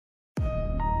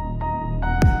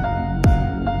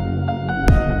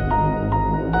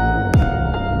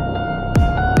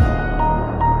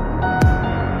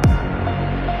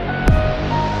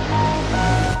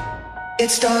It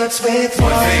starts with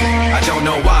one thing, I don't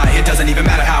know why. It doesn't even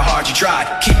matter how hard you try.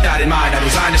 Keep that in mind. I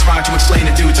designed this rhyme to explain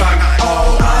in due time.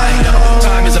 All I know,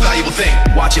 time is a valuable thing.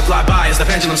 Watch it fly by as the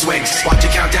pendulum swings. Watch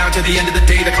it count down to the end of the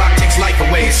day. The clock takes life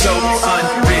away. So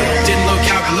unreal. Didn't look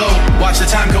out below. Watch the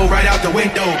time go right out the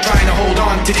window. Trying to hold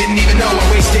on to didn't even know I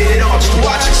wasted it all just to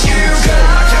watch you go.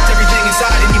 I kept everything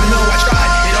inside, and even though I tried,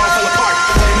 it all fell apart.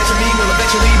 What it meant to me will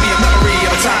eventually be a memory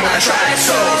of a time when I tried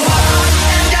so hard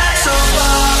and got so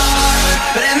far,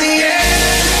 but in the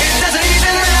end, it doesn't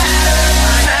even matter.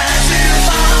 I had to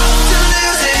fall to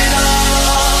lose it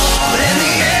all, but in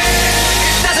the end,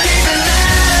 it doesn't even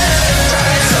matter.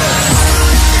 Tried so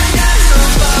hard and got so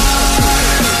far,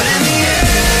 but in the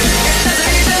end, it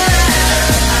doesn't even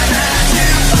matter. I had to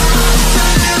fall to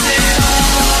lose it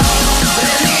all, but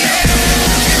in the end,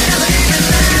 it doesn't even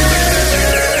matter.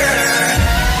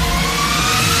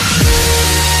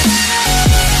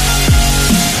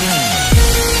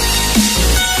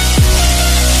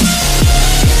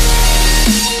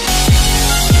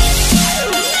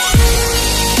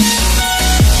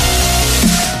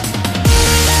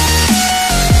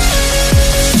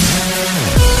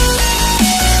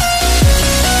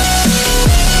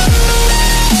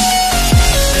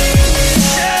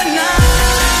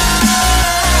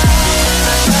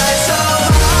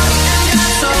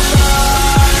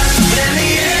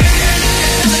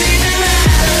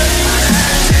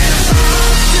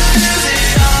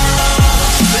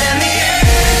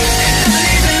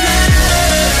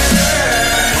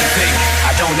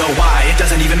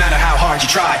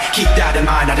 Try. Keep that in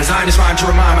mind. I designed this rhyme to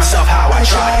remind myself how I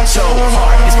tried so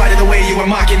hard. In spite of the way you were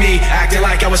mocking me, acting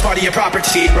like I was part of your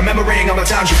property, remembering all the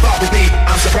times you fought with me,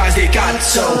 I'm surprised it got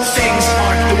so. Things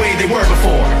aren't the way they were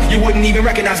before. You wouldn't even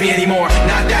recognize me anymore.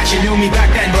 Not that you knew me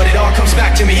back then, but it all comes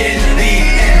back to me in the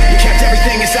end. You kept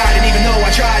everything inside, and even though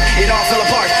I tried, it all fell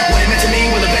apart. What it meant to me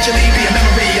will eventually be a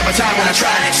memory of a time when I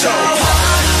tried so hard.